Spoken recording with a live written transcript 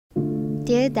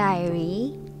Dear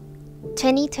Diary,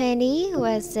 2020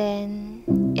 was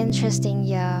an interesting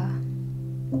year.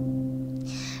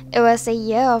 It was a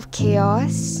year of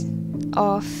chaos,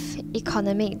 of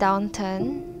economic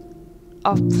downturn,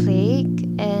 of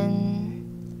plague, and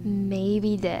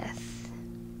maybe death.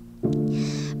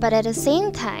 But at the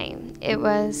same time, it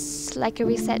was like a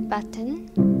reset button.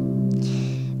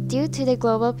 Due to the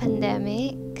global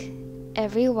pandemic,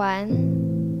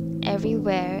 everyone,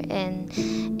 everywhere, and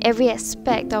every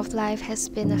aspect of life has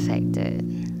been affected.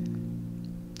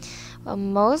 Well,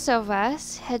 most of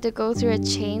us had to go through a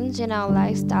change in our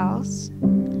lifestyles,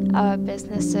 our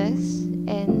businesses,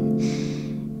 and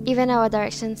even our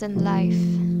directions in life.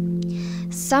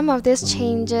 Some of these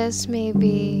changes may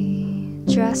be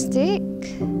drastic,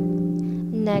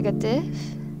 negative,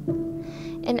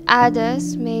 and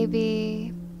others may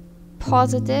be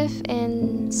positive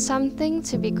and something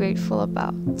to be grateful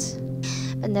about.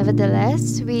 But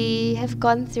nevertheless, we have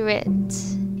gone through it.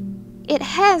 It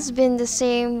has been the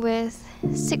same with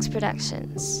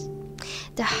 6Productions,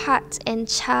 the heart and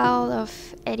child of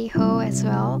Eddie Ho as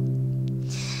well.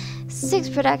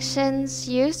 6Productions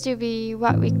used to be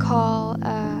what we call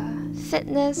a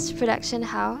fitness production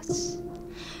house.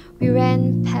 We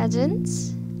ran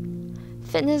pageants,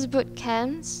 fitness boot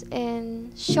camps,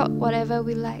 and shot whatever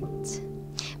we liked,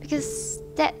 because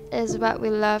that is what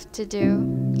we love to do.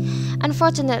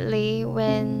 Unfortunately,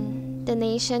 when the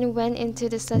nation went into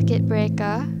the circuit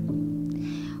breaker,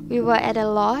 we were at a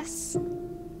loss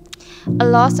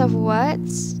of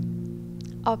words,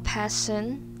 of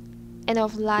passion, and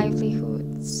of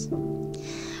livelihoods.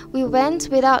 We went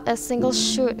without a single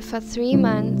shoot for 3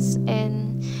 months,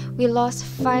 and we lost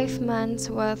 5 months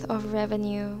worth of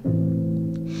revenue.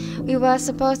 We were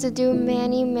supposed to do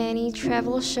many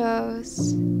travel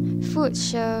shows, food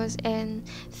shows, and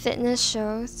fitness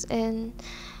shows, and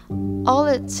all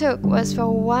it took was for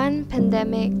one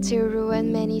pandemic to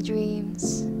ruin many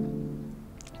dreams.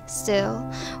 Still,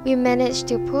 we managed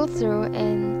to pull through,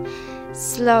 and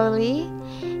slowly,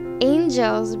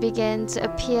 angels began to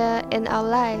appear in our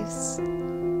lives.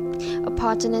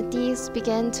 Opportunities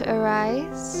began to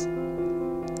arise.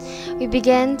 We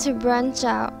began to branch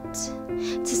out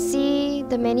to see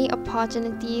the many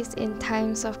opportunities in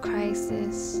times of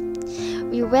crisis.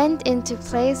 We went into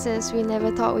places we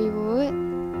never thought we would.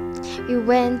 We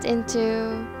went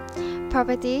into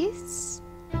properties,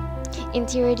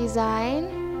 interior design,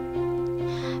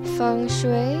 feng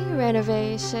shui,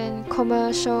 renovation,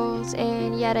 commercials,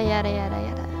 and yada yada yada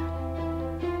yada.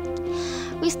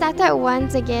 We started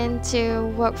once again to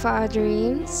work for our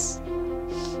dreams,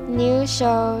 new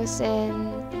shows and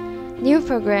new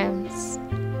programs,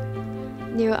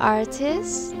 new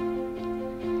artists,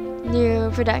 new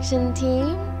production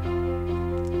team.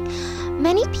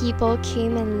 Many people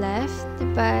came and left,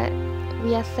 but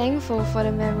we are thankful for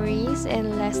the memories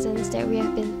and lessons that we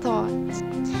have been taught.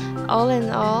 All in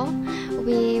all,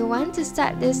 we want to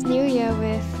start this new year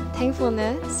with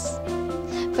thankfulness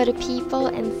for the people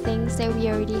and things that we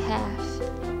already have.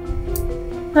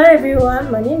 Hi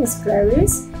everyone, my name is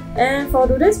Clarice, and for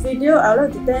today's video, I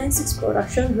would like to thank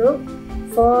 6Production Group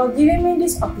for giving me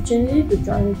this opportunity to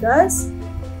join you guys,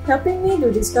 helping me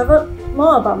to discover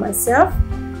more about myself.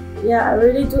 Yeah, I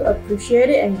really do appreciate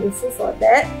it and grateful for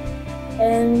that.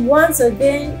 And once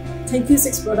again, thank you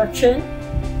 6Production.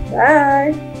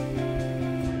 Bye!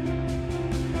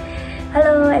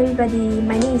 Hello everybody,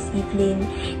 my name is Evelyn.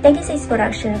 Thank you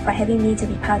 6Production for having me to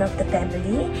be part of the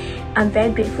family. I'm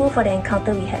very grateful for the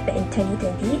encounter we had back in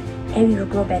 2020, and we will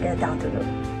grow better down the road.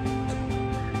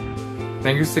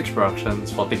 Thank you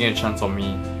 6Productions for taking a chance on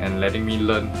me and letting me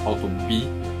learn how to be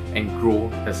and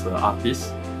grow as an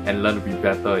artist and learn to be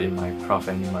better in my craft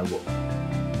and in my work.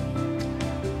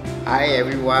 Hi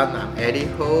everyone, I'm Eddie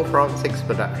Ho from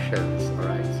 6Productions.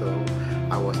 Alright, so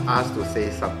I was asked to say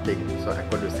something, so I'm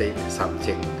going to say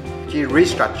something. We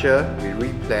restructure, we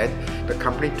replan, the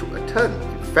company took a turn.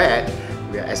 In fact,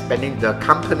 we are expanding the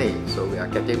company, so we are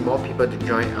getting more people to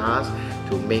join us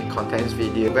to make content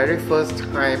video. Very first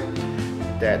time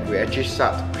that we actually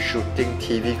start shooting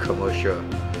TV commercial,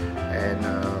 and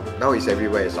now it's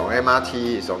everywhere. It's on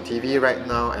MRT, it's on TV right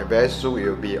now, and very soon it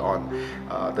will be on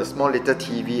the small little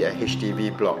TV at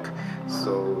HTV block.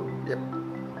 So yep.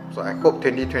 So I hope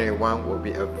 2021 will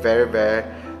be a very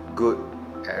good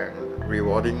and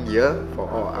rewarding year for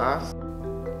all of us.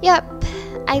 Yep,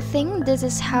 I think this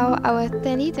is how our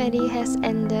 2020 has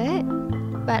ended,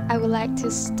 but I would like to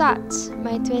start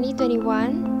my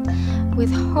 2021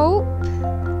 with hope,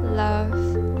 love,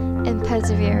 and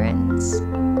perseverance.